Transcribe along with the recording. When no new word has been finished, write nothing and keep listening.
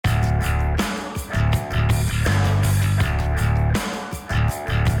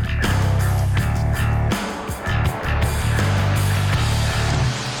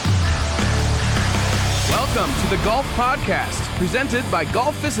Golf Podcast, presented by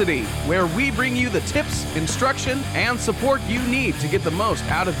Golficity, where we bring you the tips, instruction, and support you need to get the most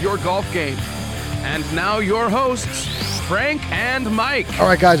out of your golf game. And now your hosts, Frank and Mike. All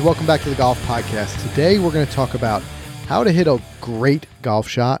right, guys, welcome back to the Golf Podcast. Today we're going to talk about how to hit a great golf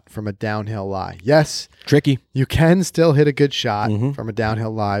shot from a downhill lie. Yes, tricky. You can still hit a good shot from a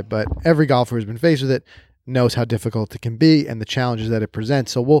downhill lie, but every golfer who's been faced with it knows how difficult it can be and the challenges that it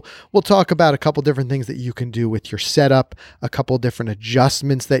presents. So we'll talk about a couple different things that you can do with your setup, a couple different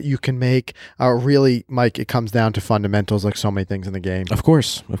adjustments that you can make. Really, Mike, it comes down to fundamentals like so many things in the game. Of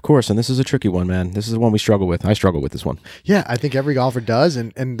course. And this is a tricky one, man. This is one we struggle with. I struggle with this one. Yeah, I think every golfer does.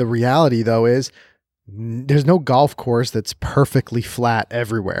 And the reality, though, is there's no golf course that's perfectly flat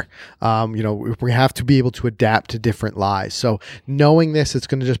everywhere. We have to be able to adapt to different lies. So knowing this, it's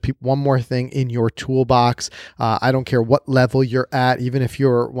going to just be one more thing in your toolbox. I don't care what level you're at, even if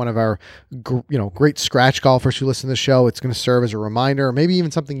you're one of our great scratch golfers who listen to the show, it's going to serve as a reminder, or maybe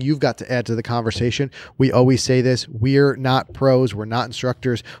even something you've got to add to the conversation. We always say this: we're not pros, we're not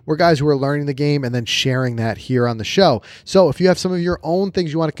instructors, we're guys who are learning the game and then sharing that here on the show. So if you have some of your own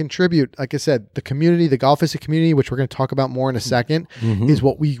things you want to contribute, like I said, the community, the Golficity community, which we're going to talk about more in a second, is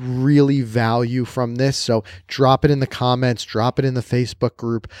what we really value from this. So drop it in the comments, drop it in the Facebook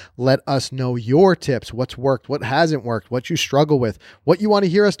group. Let us know your tips, what's worked, what hasn't worked, what you struggle with, what you want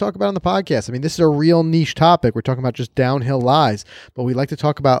to hear us talk about on the podcast. I mean, this is a real niche topic. We're talking about just downhill lies, but we like to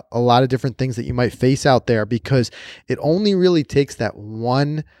talk about a lot of different things that you might face out there, because it only really takes that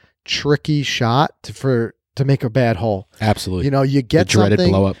one tricky shot to make a bad hole. Absolutely. You get the dreaded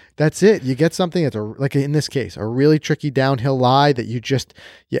something, blow up. That's it. You get something that's like in this case, a really tricky downhill lie that you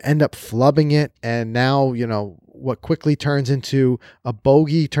end up flubbing it. And now, what quickly turns into a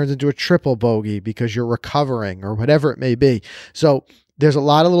bogey turns into a triple bogey because you're recovering or whatever it may be. So there's a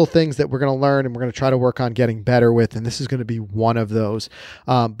lot of little things that we're going to learn and we're going to try to work on getting better with, and this is going to be one of those.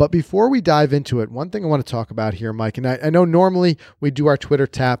 But before we dive into it, one thing I want to talk about here, Mike, and I know normally we do our Twitter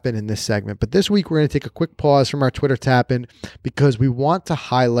tap-in in this segment, but this week we're going to take a quick pause from our Twitter tap-in because we want to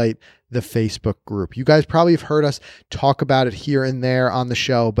highlight the Facebook group. You guys probably have heard us talk about it here and there on the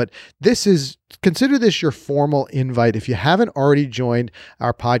show, but consider this your formal invite. If you haven't already joined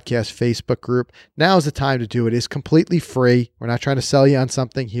our podcast Facebook group, now is the time to do it. It's completely free. We're not trying to sell you on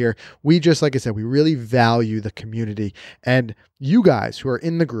something here. We just, like I said, we really value the community and you guys who are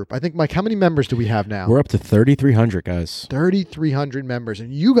in the group. I think, Mike, how many members do we have now? We're up to 3,300 guys. 3,300 members.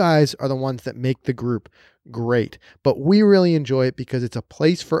 And you guys are the ones that make the group great. But we really enjoy it because it's a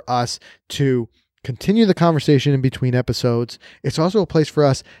place for us to continue the conversation in between episodes. It's also a place for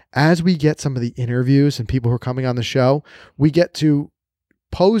us, as we get some of the interviews and people who are coming on the show, we get to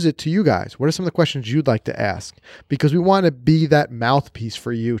pose it to you guys. What are some of the questions you'd like to ask? Because we want to be that mouthpiece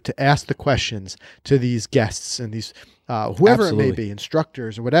for you to ask the questions to these guests and these whoever Absolutely. It may be,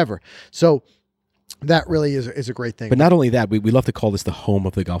 instructors or whatever. So that really is a great thing. But not only that, we love to call this the home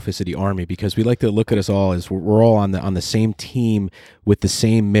of the Golficity Army, because we like to look at us all as we're all on the same team with the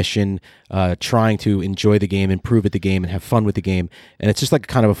same mission, trying to enjoy the game, improve at the game, and have fun with the game. And it's just like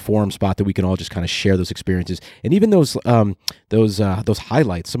kind of a forum spot that we can all just kind of share those experiences, and even those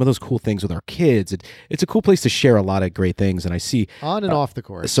highlights, some of those cool things with our kids. It's a cool place to share a lot of great things, and I see on and off the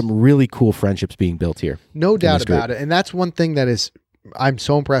course some really cool friendships being built here. No doubt about it, and that's one thing that I'm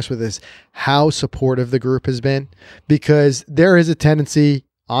so impressed with is how supportive the group has been, because there is a tendency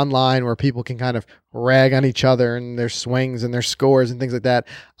online where people can kind of rag on each other and their swings and their scores and things like that.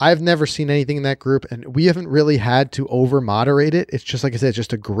 I've never seen anything in that group, and we haven't really had to over moderate it. It's just, like I said, it's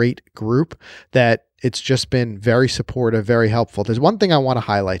just a great group that it's just been very supportive, very helpful. There's one thing I want to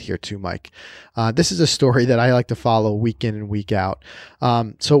highlight here too, Mike. This is a story that I like to follow week in and week out.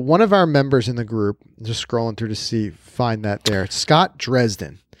 So one of our members in the group, just scrolling through to find that there, Scott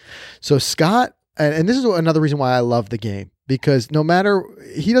Dresden. So Scott, and this is another reason why I love the game, because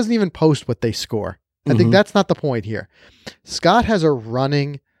he doesn't even post what they score. I think that's not the point here. Scott has a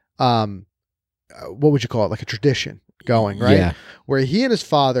running, what would you call it? Like a tradition going, right? Yeah. Where he and his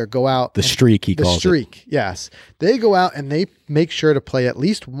father go out. The streak, he calls it. The streak, yes. They go out and they make sure to play at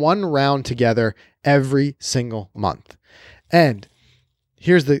least one round together every single month. And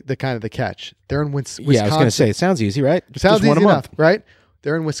here's the kind of the catch. They're in Wisconsin. Yeah, I was going to say, it sounds easy, right? It sounds easy enough, right?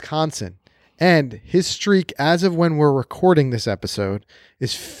 They're in Wisconsin. And his streak, as of when we're recording this episode,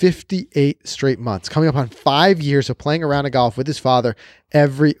 is 58 straight months, coming up on 5 years of playing a round of golf with his father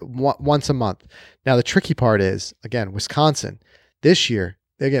once a month. Now, the tricky part is, again, Wisconsin, this year,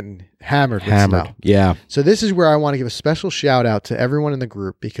 they're getting hammered with snow. Yeah. So this is where I want to give a special shout out to everyone in the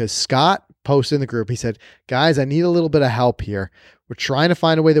group, because Scott posted in the group. He said, guys, I need a little bit of help here. We're trying to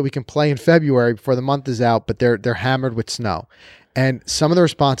find a way that we can play in February before the month is out, but they're hammered with snow. And some of the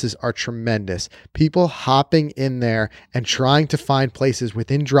responses are tremendous. People hopping in there and trying to find places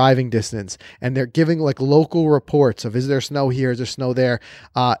within driving distance. And they're giving like local reports of, is there snow here? Is there snow there?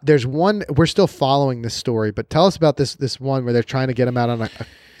 There's one, we're still following this story, but tell us about this one where they're trying to get them out on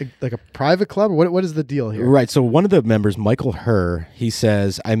like a private club? What is the deal here? Right. So one of the members, Michael Herr, he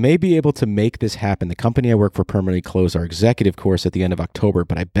says, I may be able to make this happen. The company I work for permanently closed our executive course at the end of October,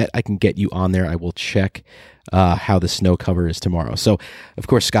 but I bet I can get you on there. I will check how the snow cover is tomorrow. So, of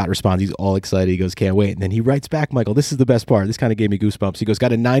course, Scott responds. He's all excited. He goes, can't wait. And then he writes back, Michael, this is the best part. This kind of gave me goosebumps. He goes,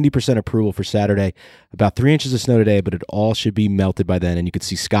 got a 90% approval for Saturday, about 3 inches of snow today, but it all should be melted by then. And you could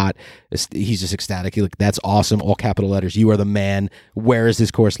see Scott, he's just ecstatic. He's like, that's awesome. All capital letters. You are the man. Where is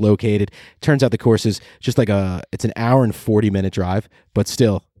this course located? Turns out the course is just like it's an hour and 40-minute drive, but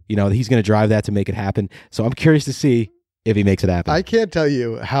still, he's going to drive that to make it happen. So I'm curious to see if he makes it happen. I can't tell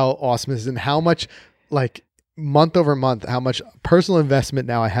you how awesome it is and how much, like, month over month, how much personal investment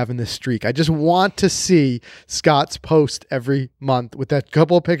now I have in this streak. I just want to see Scott's post every month with that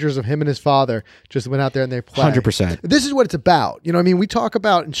couple of pictures of him and his father just went out there and they play. 100%. This is what it's about. You know what I mean? We talk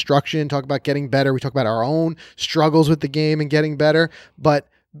about instruction, talk about getting better. We talk about our own struggles with the game and getting better, but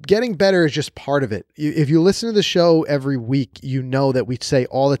getting better is just part of it. If you listen to the show every week, you know that we say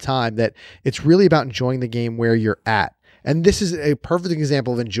all the time that it's really about enjoying the game where you're at. And this is a perfect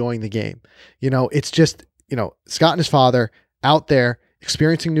example of enjoying the game. It's just, Scott and his father out there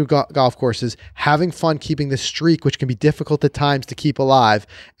experiencing new golf courses, having fun, keeping this streak, which can be difficult at times to keep alive.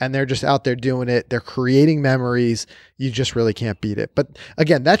 And they're just out there doing it. They're creating memories. You just really can't beat it. But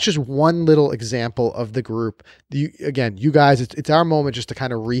again, that's just one little example of the group. You guys, it's our moment just to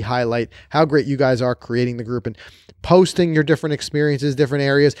kind of re-highlight how great you guys are creating the group and posting your different experiences, different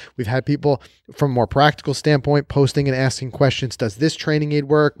areas. We've had people from a more practical standpoint posting and asking questions. Does this training aid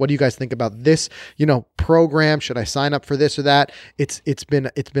work? What do you guys think about this, program? Should I sign up for this or that? It's been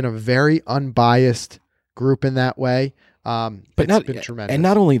a very unbiased group in that way. But it's been tremendous. And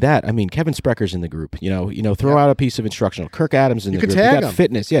not only that, I mean, Kevin Sprecker's in the group. Throw out a piece of instructional. Kirk Adams in the group. Tag you got him.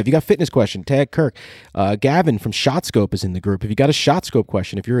 fitness. Yeah, if you got fitness question, tag Kirk. Gavin from ShotScope is in the group. If you got a ShotScope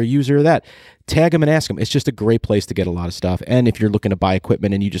question, if you're a user of that, tag him and ask him. It's just a great place to get a lot of stuff. And if you're looking to buy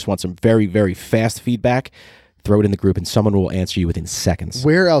equipment and you just want some very, very fast feedback, throw it in the group and someone will answer you within seconds.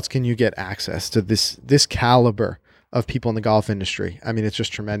 Where else can you get access to this caliber of people in the golf industry? I mean, it's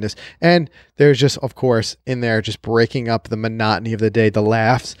just tremendous. And there's just, of course, in there, just breaking up the monotony of the day, the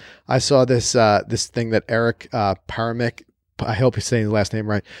laughs. I saw this thing that Eric Paramick, I hope he's saying the last name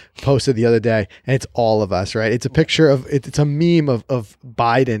right, posted the other day, and it's all of us, right? It's a picture of, it's a meme of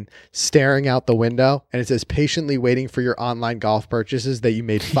Biden staring out the window, and it says, patiently waiting for your online golf purchases that you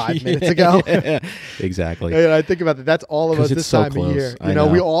made 5 minutes ago. Exactly. And I think about that. That's all of us this time of year. I know.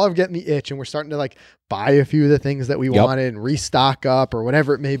 We all are getting the itch, and we're starting to buy a few of the things that we wanted and restock up or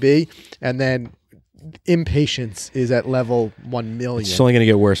whatever it may be. And then impatience is at level 1 million. It's only going to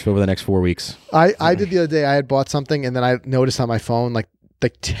get worse over the next 4 weeks. I did the other day. I had bought something, and then I noticed on my phone like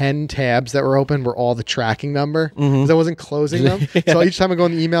 10 tabs that were open were all the tracking number because I wasn't closing them. So each time I go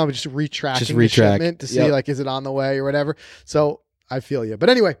in the email, I'm just retracting the shipment to see is it on the way or whatever. So I feel you. But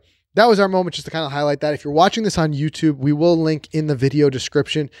anyway, that was our moment just to kind of highlight that. If you're watching this on YouTube, we will link in the video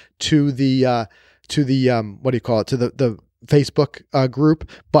description to the what do you call it? To the Facebook group,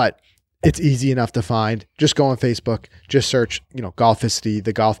 but it's easy enough to find. Just go on Facebook, just search, Golficity,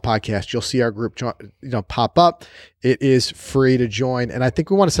 the golf podcast. You'll see our group, pop up. It is free to join. And I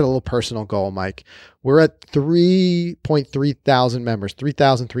think we want to set a little personal goal, Mike. We're at 3.3 thousand members,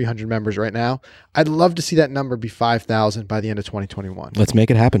 3,300 members right now. I'd love to see that number be 5,000 by the end of 2021. Let's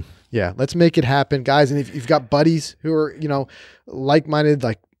make it happen. Yeah, let's make it happen, guys. And if you've got buddies who are, like-minded,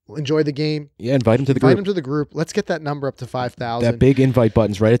 enjoy the game. Yeah, invite them to the group. Invite them to the group. Let's get that number up to 5,000. That big invite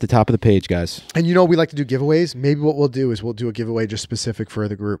button's right at the top of the page, guys. And we like to do giveaways. Maybe what we'll do is we'll do a giveaway just specific for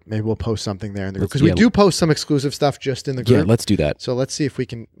the group. Maybe we'll post something there in the group because we do post some exclusive stuff just in the group. Yeah, let's do that. So let's see if we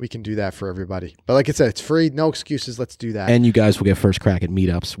can do that for everybody. But like I said, it's free, no excuses. Let's do that. And you guys will get first crack at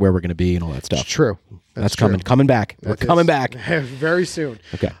meetups, where we're going to be and all that stuff. It's true. That's coming back. We're coming back very soon.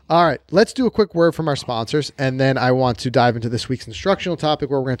 Okay. All right. Let's do a quick word from our sponsors, and then I want to dive into this week's instructional topic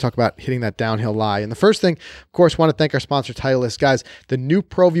where we're going to talk about hitting that downhill lie. And the first thing, of course, want to thank our sponsor, Titleist. Guys, the new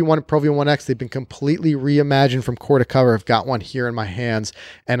Pro V1 and Pro V1 X, they've been completely reimagined from core to cover. I've got one here in my hands,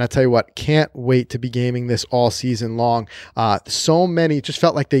 and I'll tell you what, can't wait to be gaming this all season long. So many, it just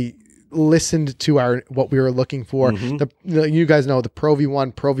felt like they listened to what we were looking for. You guys know the Pro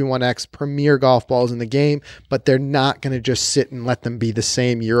V1, Pro V1X, premier golf balls in the game, but they're not going to just sit and let them be the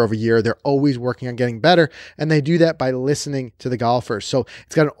same year over year. They're always working on getting better, and they do that by listening to the golfers. So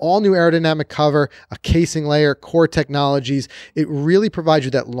it's got an all-new aerodynamic cover, a casing layer, core technologies. It really provides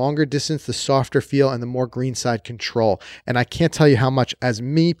you that longer distance, the softer feel, and the more greenside control. And I can't tell you how much, as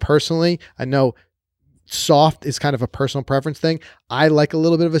me personally, I know soft is kind of a personal preference thing. I like a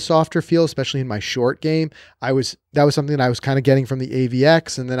little bit of a softer feel, especially in my short game. That was something that I was kind of getting from the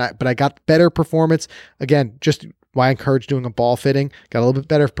AVX, and then I got better performance. Again, just why I encourage doing a ball fitting. Got a little bit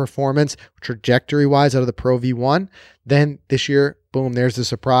better performance trajectory wise out of the Pro V1. Then this year, boom, there's the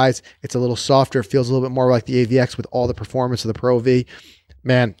surprise. It's a little softer, feels a little bit more like the AVX with all the performance of the Pro V.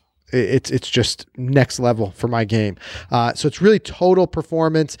 Man, it's just next level for my game. So it's really total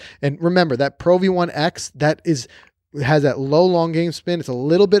performance. And remember that Pro V1X, has that low long game spin. It's a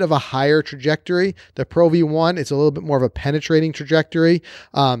little bit of a higher trajectory. The Pro V1, it's a little bit more of a penetrating trajectory.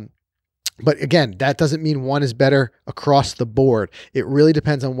 But again, that doesn't mean one is better across the board. It really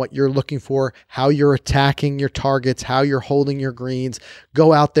depends on what you're looking for, how you're attacking your targets, how you're holding your greens.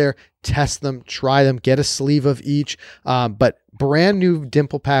 Go out there, test them, try them, get a sleeve of each. But brand new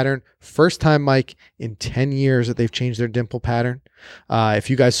dimple pattern. First time, Mike, in 10 years that they've changed their dimple pattern.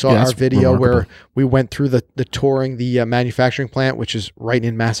 If you guys saw our video where we went through the touring the manufacturing plant, which is right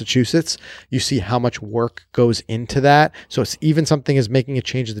in Massachusetts, you see how much work goes into that. So it's even something as making a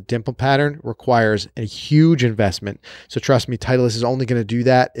change of the dimple pattern requires a huge investment. So trust me, Titleist is only going to do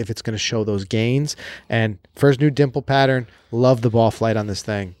that if it's going to show those gains. And first new dimple pattern, love the ball flight on this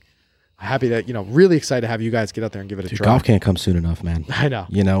thing. Happy to, really excited to have you guys get out there and give it a try. Golf can't come soon enough, man. I know.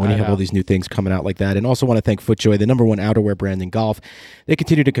 When you have all these new things coming out like that. And also want to thank FootJoy, the #1 outerwear brand in golf. They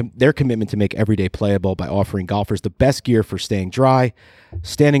continue their commitment to make every day playable by offering golfers the best gear for staying dry,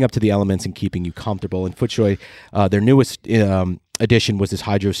 standing up to the elements, and keeping you comfortable. And FootJoy, their newest edition was this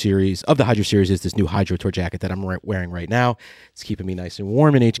Hydro Series. Of the Hydro Series is this new Hydro Tour jacket that I'm wearing right now. It's keeping me nice and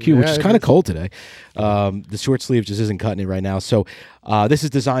warm in HQ, which is kind of cold today. The short sleeve just isn't cutting it right now. So this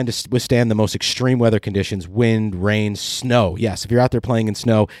is designed to withstand the most extreme weather conditions: wind, rain, snow. Yes, if you're out there playing in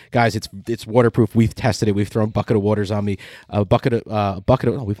snow, guys, it's waterproof. We've tested it. We've thrown bucket of waters on me. We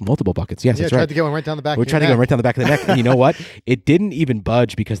have multiple buckets. Yes, that's right. Tried to get one right down the back. We're trying to get one right down the back of the neck. And you know what? It didn't even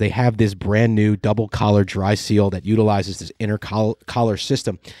budge because they have this brand new double collar dry seal that utilizes this inner collar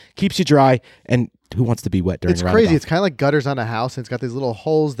system. Keeps you dry, and who wants to be wet during It's crazy. It's kind of like gutters on a house, and it's got these little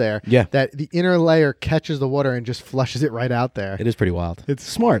holes there. Yeah. That the inner layer catches the water and just flushes it right out there. It is pretty wild. It's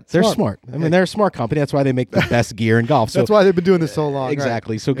smart. They're smart. I mean, they're a smart company. That's why they make the best gear in golf. So that's why they've been doing this so long.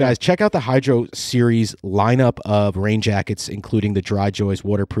 Exactly. Right? So guys, check out the Hydro Series lineup of rain jackets, including the DryJoy's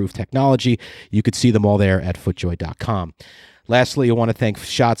waterproof technology. You could see them all there at footjoy.com. Lastly, I want to thank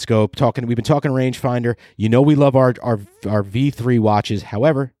ShotScope. We've been talking rangefinder. We love our V3 watches.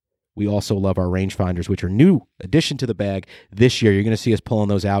 However, we also love our rangefinders, which are new addition to the bag this year. You're going to see us pulling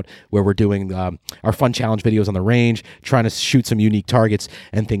those out where we're doing our fun challenge videos on the range, trying to shoot some unique targets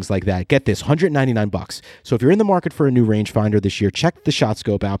and things like that. Get this, $199. So if you're in the market for a new rangefinder this year, check the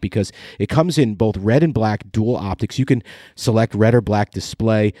ShotScope out because it comes in both red and black dual optics. You can select red or black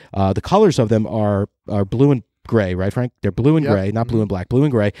display. The colors of them are blue and gray, right, Frank? They're blue and gray, not blue and black, blue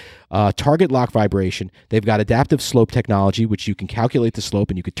and gray. Target lock vibration. They've got adaptive slope technology, which you can calculate the slope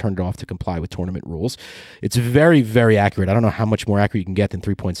and you could turn it off to comply with tournament rules. It's very, very accurate. I don't know how much more accurate you can get than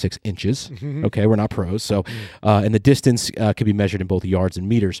 3.6 inches. Okay, we're not pros. So, and the distance can be measured in both yards and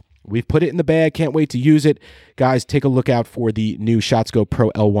meters. We've put it in the bag. Can't wait to use it. Guys, take a look out for the new ShotScope Pro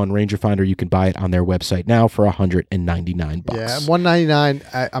L1 rangefinder. You can buy it on their website now for $199. Yeah,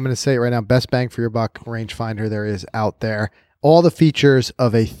 $199. I'm going to say it right now. Best bang for your buck rangefinder there is out there. All the features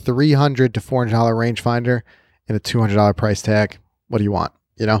of a $300 to $400 rangefinder and a $200 price tag. What do you want?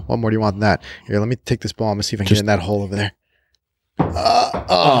 What more do you want than that? Here, let me take this ball. I'm going to see if I can get in that hole over there.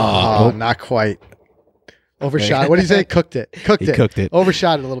 Not quite. Overshot. What do you say? Cooked it. Cooked it.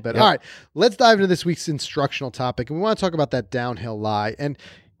 Overshot it a little bit. Yep. All right. Let's dive into this week's instructional topic. And we want to talk about that downhill lie. And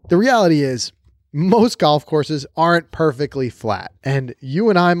the reality is most golf courses aren't perfectly flat. And you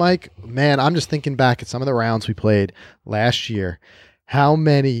and I, Mike, man, I'm just thinking back at some of the rounds we played last year. How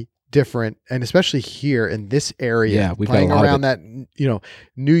many different, and especially here in this area, we've playing got around that,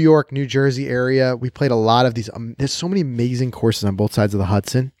 New York, New Jersey area. We played a lot of these. There's so many amazing courses on both sides of the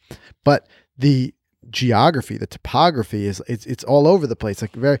Hudson, but the geography, the topography it's all over the place.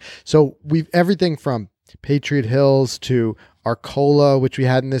 So we've everything from Patriot Hills to Arcola, which we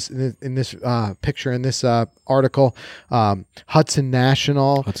had in this picture in this article, Hudson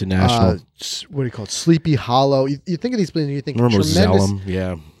National. What do you call it? Sleepy Hollow. You think of these places and you think tremendous. Zellum,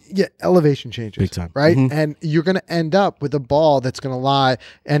 yeah. Yeah, elevation changes. Big time. Right? Mhm. And you're going to end up with a ball that's going to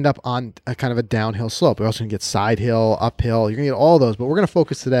end up on a kind of a downhill slope. We're also going to get side hill, uphill. You're going to get all those, but we're going to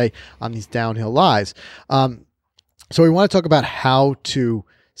focus today on these downhill lies. So we want to talk about how to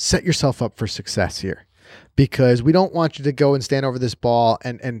set yourself up for success here, because we don't want you to go and stand over this ball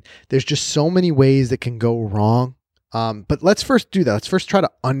and there's just so many ways that can go wrong. But let's first do that. Let's first try to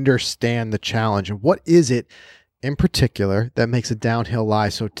understand the challenge and what is it in particular that makes a downhill lie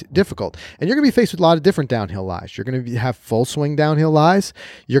so difficult. And you're going to be faced with a lot of different downhill lies. You're going to have full swing downhill lies.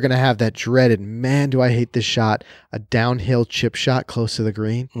 You're going to have that dreaded, man, do I hate this shot, a downhill chip shot close to the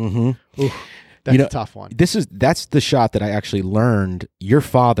green. Mm-hmm. Ooh, that's a tough one. That's the shot that I actually learned your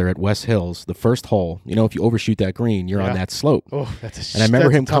father at West Hills, the first hole. If you overshoot that green, you're on that slope. Oh, and I remember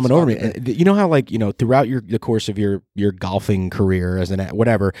him coming over me. And you know how, throughout the course of your golfing career as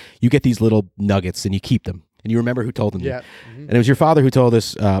whatever, you get these little nuggets and you keep them. And you remember who told them. Yeah. Mm-hmm. And it was your father who told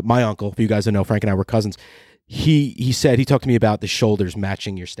us, my uncle, for you guys that know, Frank and I were cousins. He talked to me about the shoulders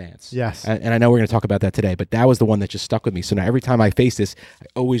matching your stance. Yes. And I know we're going to talk about that today, but that was the one that just stuck with me. So now every time I face this, I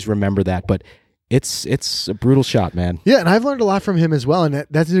always remember that. But it's a brutal shot, man. Yeah, and I've learned a lot from him as well. And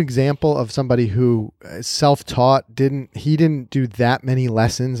that's an example of somebody who self-taught, didn't do that many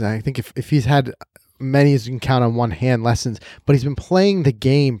lessons. I think if he's had many as you can count on one hand lessons, but he's been playing the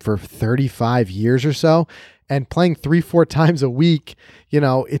game for 35 years or so and playing 3-4 times a week.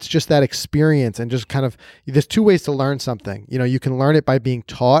 It's just that experience and just kind of, there's two ways to learn something. You can learn it by being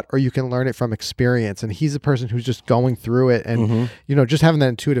taught or you can learn it from experience. And he's a person who's just going through it and, just having that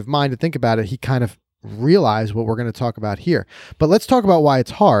intuitive mind to think about it. He kind of realize what we're going to talk about here. But let's talk about why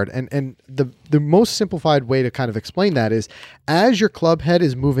it's hard. And the most simplified way to kind of explain that is as your club head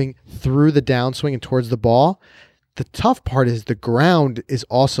is moving through the downswing and towards the ball, the tough part is the ground is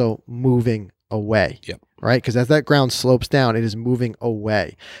also moving away. Yep. Right? Because as that ground slopes down, it is moving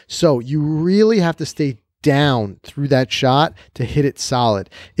away. So you really have to stay down through that shot to hit it solid.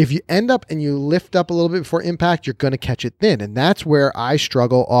 If you end up and you lift up a little bit before impact, you're going to catch it thin. And that's where I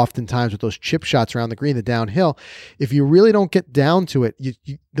struggle oftentimes with those chip shots around the green, the downhill. If you really don't get down to it,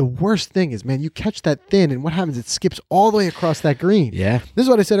 the worst thing is, man, you catch that thin and what happens? It skips all the way across that green. Yeah. This is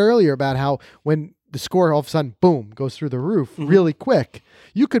what I said earlier about how when the score all of a sudden, boom, goes through the roof really quick.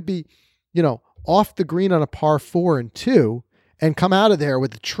 You could be, off the green on a par 4 and 2 and come out of there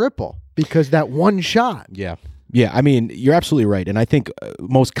with a triple because that one shot. Yeah. Yeah. I mean, you're absolutely right. And I think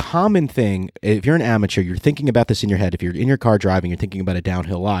most common thing, if you're an amateur, you're thinking about this in your head. If you're in your car driving, you're thinking about a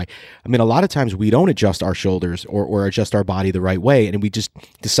downhill lie. I mean, a lot of times we don't adjust our shoulders or adjust our body the right way. And we just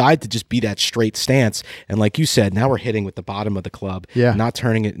decide to just be that straight stance. And like you said, now we're hitting with the bottom of the club, not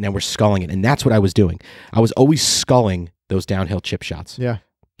turning it. Now we're sculling it. And that's what I was doing. I was always sculling those downhill chip shots. Yeah.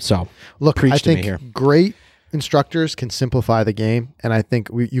 So look, I think here. Great instructors can simplify the game. And I think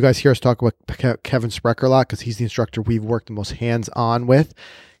you guys hear us talk about Kevin Sprecher a lot because he's the instructor we've worked the most hands-on with.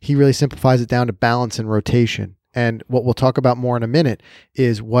 He really simplifies it down to balance and rotation. And what we'll talk about more in a minute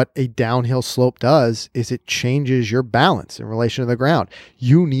is what a downhill slope does is it changes your balance in relation to the ground.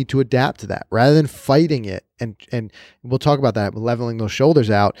 You need to adapt to that rather than fighting it. And we'll talk about that, leveling those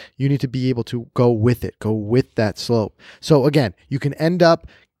shoulders out. You need to be able to go with it, go with that slope. So again, you can end up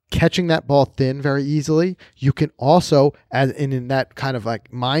catching that ball thin very easily. You can also, as in that kind of like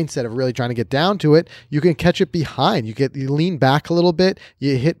mindset of really trying to get down to it, you can catch it behind. You lean back a little bit,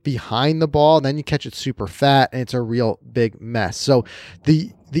 you hit behind the ball, and then you catch it super fat, and it's a real big mess. So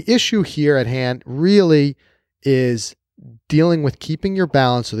the issue here at hand really is dealing with keeping your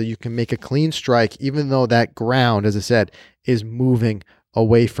balance so that you can make a clean strike, even though that ground, as I said, is moving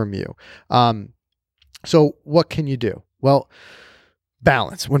away from you. So what can you do? Well,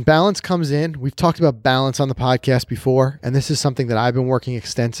 balance. When balance comes in, we've talked about balance on the podcast before, and this is something that I've been working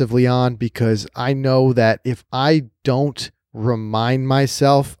extensively on because I know that if I don't remind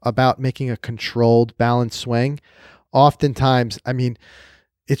myself about making a controlled balance swing, oftentimes, I mean,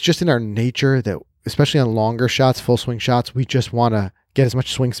 it's just in our nature that, especially on longer shots, full swing shots, we just want to get as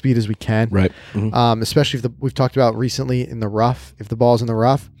much swing speed as we can. Right. Mm-hmm. Especially if we've talked about recently in the rough, if the ball's in the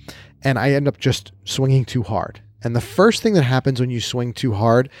rough, and I end up just swinging too hard. And the first thing that happens when you swing too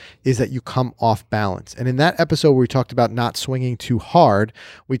hard is that you come off balance. And in that episode where we talked about not swinging too hard,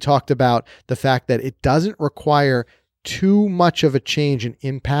 we talked about the fact that it doesn't require too much of a change in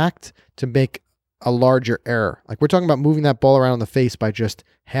impact to make a larger error. Like we're talking about moving that ball around the face by just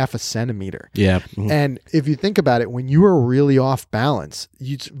 0.5 centimeter. Yeah. Mm-hmm. And if you think about it, when you are really off balance,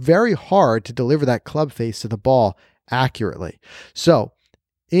 it's very hard to deliver that club face to the ball accurately. So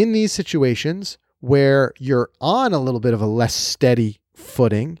in these situations, where you're on a little bit of a less steady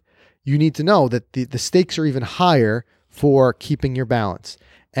footing, you need to know that the stakes are even higher for keeping your balance.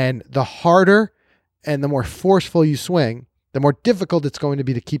 And the harder and the more forceful you swing, the more difficult it's going to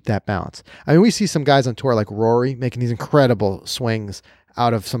be to keep that balance. I mean, we see some guys on tour like Rory making these incredible swings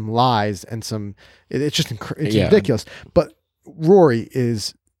out of some lies and it's just it's ridiculous. But Rory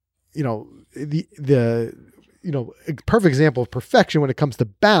is, the a perfect example of perfection when it comes to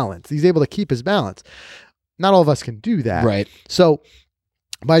balance. He's able to keep his balance. Not all of us can do that. Right. So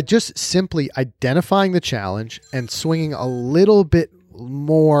by just simply identifying the challenge and swinging a little bit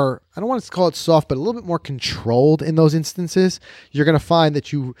more, I don't want to call it soft, but a little bit more controlled in those instances, you're going to find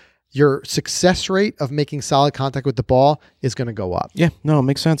that your success rate of making solid contact with the ball is going to go up. Yeah, no, it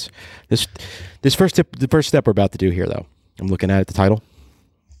makes sense. This first tip, the first step we're about to do here, though, I'm looking at it, the title.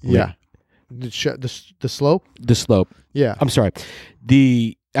 Yeah. The slope? The slope. Yeah. I'm sorry.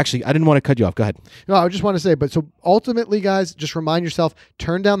 Actually, I didn't want to cut you off. Go ahead. No, I just want to say, but so ultimately, guys, just remind yourself,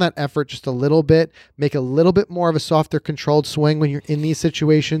 turn down that effort just a little bit, make a little bit more of a softer, controlled swing when you're in these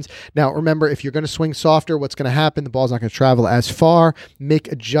situations. Now, remember, if you're going to swing softer, what's going to happen? The ball's not going to travel as far.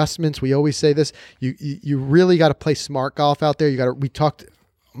 Make adjustments. We always say this. You really got to play smart golf out there.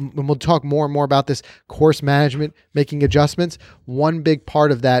 And we'll talk more and more about this, course management, making adjustments. One big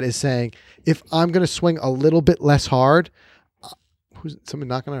part of that is saying, if I'm going to swing a little bit less hard, who's someone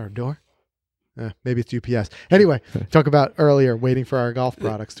knocking on our door? Maybe it's UPS. Anyway, talk about earlier waiting for our golf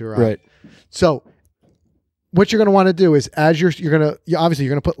products to arrive. Right. So what you're going to want to do is, as you're going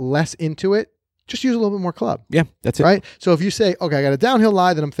to put less into it, just use a little bit more club. Yeah, that's it. Right? So if you say, okay, I got a downhill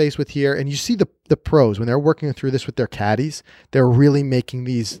lie that I'm faced with here, and you see the pros, when they're working through this with their caddies, they're really making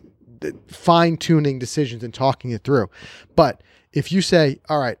these fine-tuning decisions and talking it through. But if you say,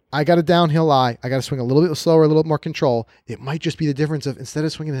 all right, I got a downhill lie, I got to swing a little bit slower, a little bit more control, it might just be the difference of, instead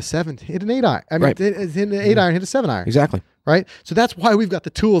of swinging a 7, hit an 8 iron. I mean, right. hit an 8 iron, hit a 7 iron. Exactly. Right? So that's why we've got the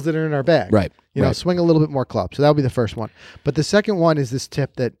tools that are in our bag. Right. Swing a little bit more club. So that'll be the first one. But the second one is this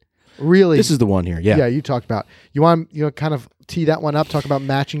tip that really... This is the one here, yeah. Yeah, you talked about. You want to kind of tee that one up, talk about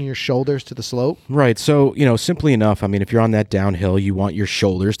matching your shoulders to the slope? Right. So, simply enough, I mean, if you're on that downhill, you want your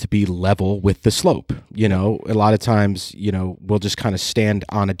shoulders to be level with the slope. A lot of times, we'll just kind of stand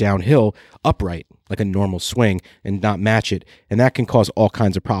on a downhill upright, like a normal swing, and not match it. And that can cause all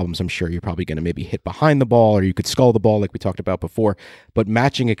kinds of problems. I'm sure you're probably going to maybe hit behind the ball, or you could skull the ball like we talked about before. But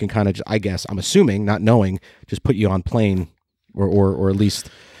matching it can kind of, I guess, I'm assuming, not knowing, just put you on plane or at least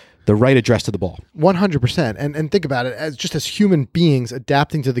the right address to the ball. 100%. And think about it, as human beings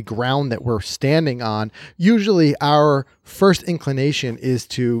adapting to the ground that we're standing on, usually our first inclination is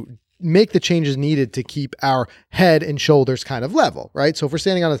to make the changes needed to keep our head and shoulders kind of level, right? So if we're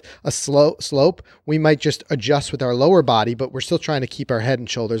standing on a slope, we might just adjust with our lower body, but we're still trying to keep our head and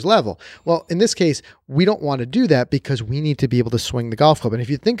shoulders level. Well, in this case, we don't want to do that because we need to be able to swing the golf club. And if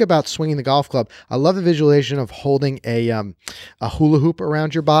you think about swinging the golf club, I love the visualization of holding a hula hoop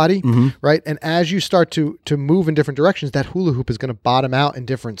around your body, right? And as you start to move in different directions, that hula hoop is going to bottom out in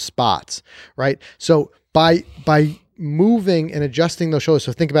different spots, right? So by moving and adjusting those shoulders.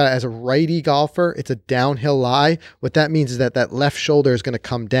 So think about it as a righty golfer, it's a downhill lie. What that means is that left shoulder is going to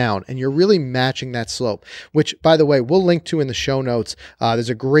come down, and you're really matching that slope, which, by the way, we'll link to in the show notes. There's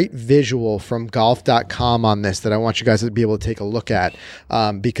a great visual from golf.com on this that I want you guys to be able to take a look at,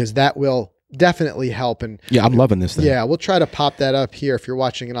 because that will definitely help. And yeah, I'm loving this thing. Yeah, we'll try to pop that up here if you're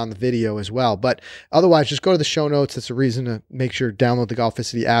watching it on the video as well. But otherwise, just go to the show notes. That's a reason to make sure to download the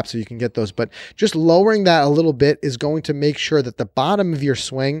Golficity app so you can get those. But just lowering that a little bit is going to make sure that the bottom of your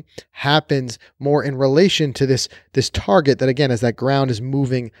swing happens more in relation to this target that, again, as that ground is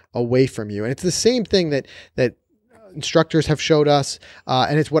moving away from you. And it's the same thing that instructors have showed us,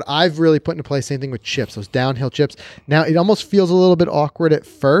 and it's what I've really put into place. Same thing with chips, those downhill chips. Now, it almost feels a little bit awkward at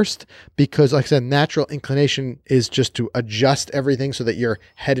first because, like I said, natural inclination is just to adjust everything so that your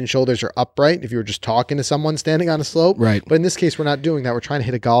head and shoulders are upright if you were just talking to someone standing on a slope. Right. But in this case, we're not doing that. We're trying to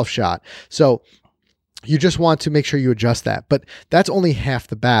hit a golf shot. So you just want to make sure you adjust that. But that's only half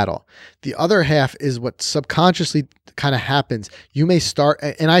the battle. The other half is what subconsciously kind of happens. You may start,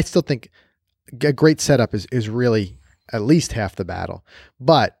 and I still think a great setup is really at least half the battle.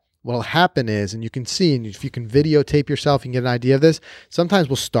 But what'll happen is, and you can see, and if you can videotape yourself, you can get an idea of this. Sometimes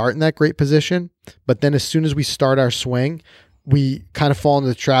we'll start in that great position, but then as soon as we start our swing, we kind of fall into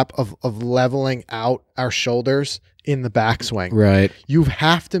the trap of leveling out our shoulders in the backswing. Right. You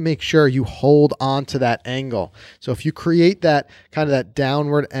have to make sure you hold on to that angle. So if you create that kind of that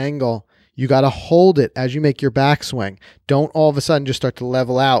downward angle, you got to hold it as you make your backswing. Don't all of a sudden just start to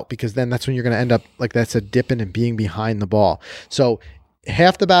level out, because then that's when you're going to end up, like that's a dipping and being behind the ball. So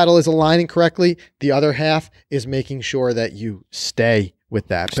half the battle is aligning correctly. The other half is making sure that you stay with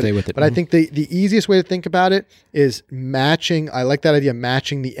that. Stay with it. But I think the easiest way to think about it is matching. I like that idea,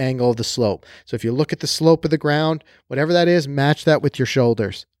 matching the angle of the slope. So if you look at the slope of the ground, whatever that is, match that with your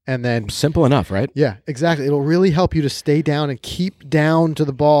shoulders. And then Simple enough, right? yeah, exactly. It'll really help you to stay down and keep down to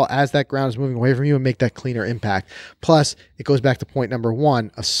the ball as that ground is moving away from you and make that cleaner impact. Plus, it goes back to point number one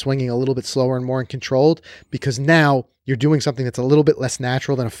of swinging a little bit slower and more uncontrolled, because now you're doing something that's a little bit less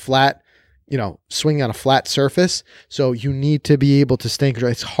natural than a flat, swinging on a flat surface. So you need to be able to stay in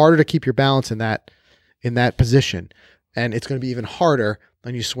control. It's harder to keep your balance in that position, and it's going to be even harder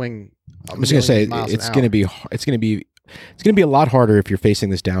when you swing. I'm just going to say it's going to be a lot harder if you're facing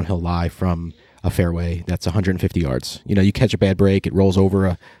this downhill lie from a fairway that's 150 yards. You catch a bad break, it rolls over,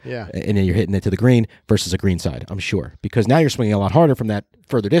 and then you're hitting it to the green versus a green side, I'm sure. Because now you're swinging a lot harder from that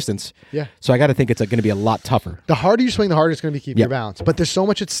further distance. Yeah. So I got to think it's going to be a lot tougher. The harder you swing, the harder it's going to be keeping your balance. But there's so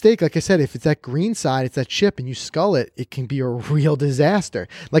much at stake. Like I said, if it's that green side, it's that chip, and you skull it, it can be a real disaster.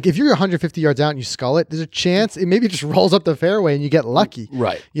 Like if you're 150 yards out and you skull it, there's a chance it maybe just rolls up the fairway and you get lucky.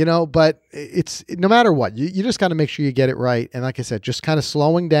 Right. But it's no matter what, you just got to make sure you get it right. And like I said, just kind of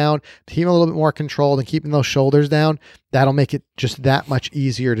slowing down, keeping a little bit more controlled and keeping those shoulders down, that'll make it just that much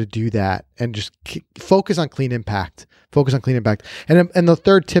easier to do that. And just focus on clean impact. And the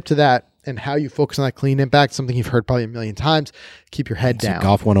third tip to that, and how you focus on that clean impact, something you've heard probably a million times, keep your head down.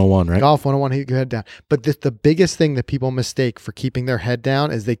 Golf 101, right? Golf 101, keep your head down. But the biggest thing that people mistake for keeping their head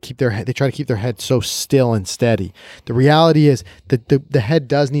down is they try to keep their head so still and steady. The reality is that the head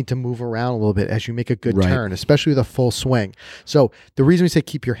does need to move around a little bit as you make a good turn, especially with a full swing. So the reason we say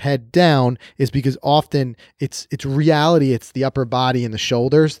keep your head down is because often it's reality, it's the upper body and the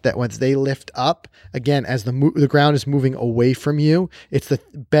shoulders that once they lift up, again, as the ground is moving away from you, it's the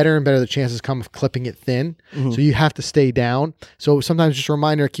better and better the chances come of clipping it thin. Mm-hmm. So you have to stay down. So sometimes just a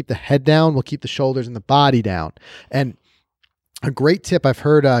reminder, keep the head down, we'll keep the shoulders and the body down. And a great tip, I've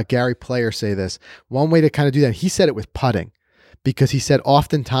heard Gary Player say this, one way to kind of do that, he said it with putting, because he said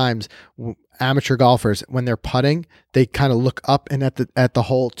oftentimes amateur golfers, when they're putting, they kind of look up and at the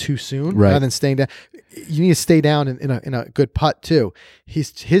hole too soon rather than staying down. You need to stay down in a good putt too.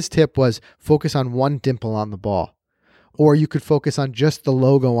 His tip was focus on one dimple on the ball. Or you could focus on just the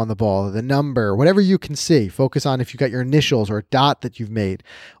logo on the ball, the number, whatever you can see. Focus on if you got your initials or a dot that you've made.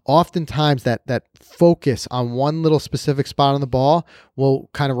 Oftentimes that focus on one little specific spot on the ball will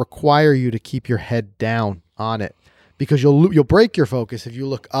kind of require you to keep your head down on it, because you'll break your focus if you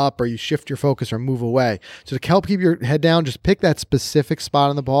look up or you shift your focus or move away. So to help keep your head down, just pick that specific spot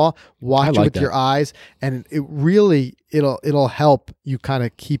on the ball, watch it with your eyes, and it'll help you kind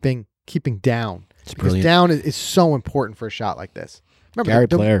of keeping down. Because down is so important for a shot like this. Remember, Gary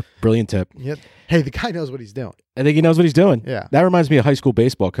Player, brilliant tip. Yeah. Hey, the guy knows what he's doing. I think he knows what he's doing. Yeah. That reminds me of a high school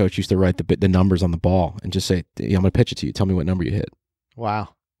baseball coach used to write the numbers on the ball and just say, I'm going to pitch it to you. Tell me what number you hit. Wow.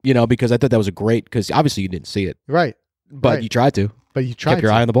 Because I thought that was because obviously you didn't see it. Right. But you tried to. But you tried kept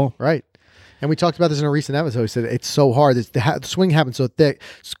your eye on the ball. Right. And we talked about this in a recent episode. He said it's so hard. The swing happens so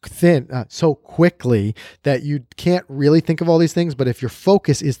thin, so quickly that you can't really think of all these things. But if your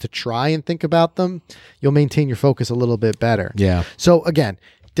focus is to try and think about them, you'll maintain your focus a little bit better. Yeah. So again,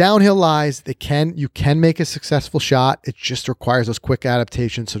 downhill lies, you can make a successful shot. It just requires those quick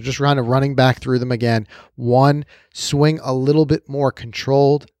adaptations. So just running back through them again. One, swing a little bit more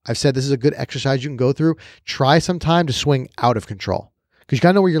controlled. I've said this is a good exercise you can go through. Try sometime to swing out of control, because you got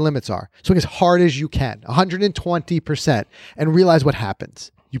to know where your limits are. Swing as hard as you can, 120%, and realize what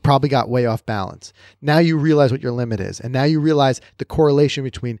happens. You probably got way off balance. Now you realize what your limit is. And now you realize the correlation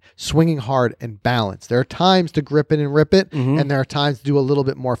between swinging hard and balance. There are times to grip it and rip it, and there are times to do a little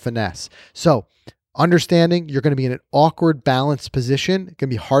bit more finesse. So understanding you're going to be in an awkward balanced position. It can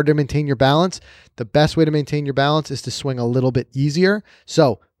be hard to maintain your balance. The best way to maintain your balance is to swing a little bit easier.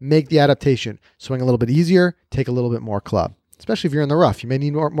 So make the adaptation. Swing a little bit easier, take a little bit more club. Especially if you're in the rough, you may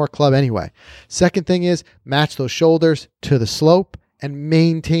need more club anyway. Second thing is match those shoulders to the slope and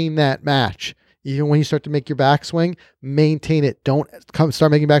maintain that match. Even when you start to make your backswing, maintain it. Don't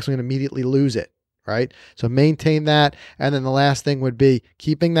start making backswing and immediately lose it, right? So maintain that. And then the last thing would be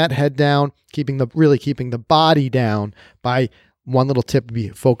keeping that head down, keeping the body down. By one little tip would be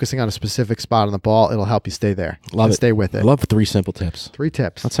focusing on a specific spot on the ball. It'll help you stay there. Love it. Stay with it. I love 3 simple tips. 3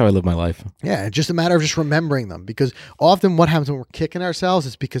 tips. That's how I live my life. Yeah, it's just a matter of just remembering them, because often what happens when we're kicking ourselves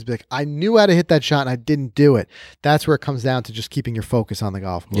is because I knew how to hit that shot and I didn't do it. That's where it comes down to just keeping your focus on the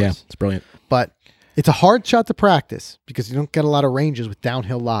golf course. Yeah, it's brilliant. But it's a hard shot to practice because you don't get a lot of ranges with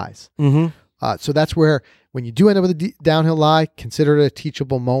downhill lies. Mm-hmm. So that's where when you do end up with a downhill lie, consider it a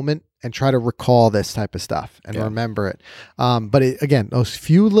teachable moment and try to recall this type of stuff and remember it. But again, those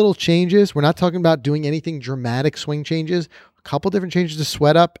few little changes, we're not talking about doing anything dramatic swing changes. We're a couple different changes to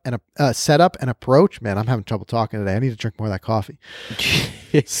sweat up and setup and approach. Man, I'm having trouble talking today. I need to drink more of that coffee.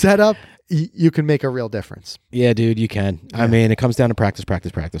 Setup, you can make a real difference. Yeah, dude, you can. Yeah. I mean, it comes down to practice.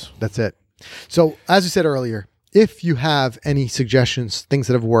 That's it. So as we said earlier, if you have any suggestions, things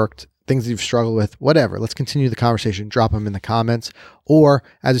that have worked, things that you've struggled with, whatever, let's continue the conversation. Drop them in the comments. Or,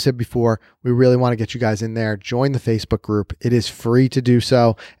 as I said before, we really want to get you guys in there. Join the Facebook group. It is free to do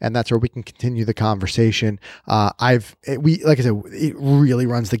so, and that's where we can continue the conversation. Like I said, it really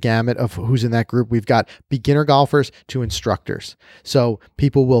runs the gamut of who's in that group. We've got beginner golfers to instructors. So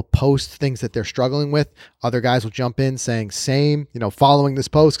people will post things that they're struggling with. Other guys will jump in saying same, following this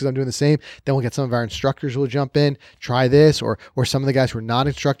post because I'm doing the same. Then we'll get some of our instructors who will jump in, try this, or some of the guys who are not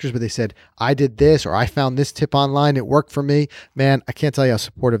instructors, but they said, I did this, or I found this tip online. It worked for me. Man, I can't tell you how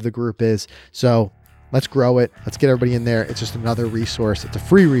supportive the group is. So let's grow it. Let's get everybody in there. It's just another resource. It's a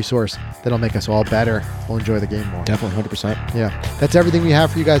free resource that'll make us all better. We'll enjoy the game more. Definitely 100%. Yeah. That's everything we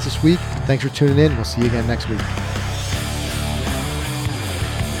have for you guys this week. Thanks for tuning in. We'll see you again next week.